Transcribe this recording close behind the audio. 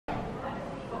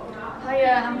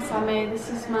Hiya, I'm Sammy. This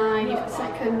is my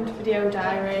second video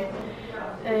diary.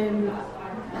 I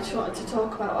just wanted to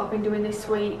talk about what I've been doing this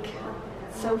week.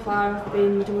 So far I've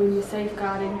been doing the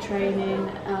safeguarding training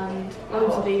and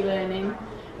loads of e-learning.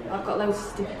 I've got loads of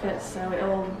certificates, so it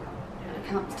all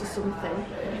counts to something.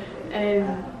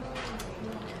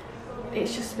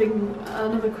 It's just been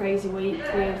another crazy week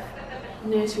with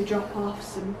nursery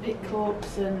drop-offs and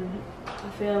pick-ups, and I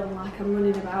feel like I'm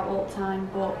running about all the time,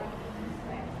 but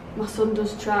my son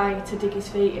does try to dig his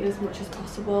feet in as much as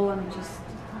possible, and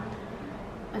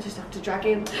I just have to drag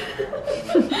him.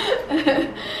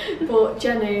 But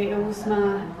Jenny, who was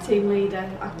my team leader,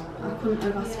 I couldn't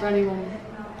have asked for anyone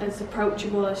as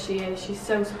approachable as she is. She's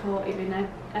so supportive in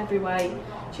every way.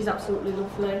 She's absolutely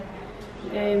lovely.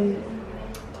 And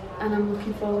I'm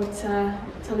looking forward to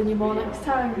telling you more next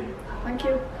time. Thank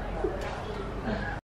you.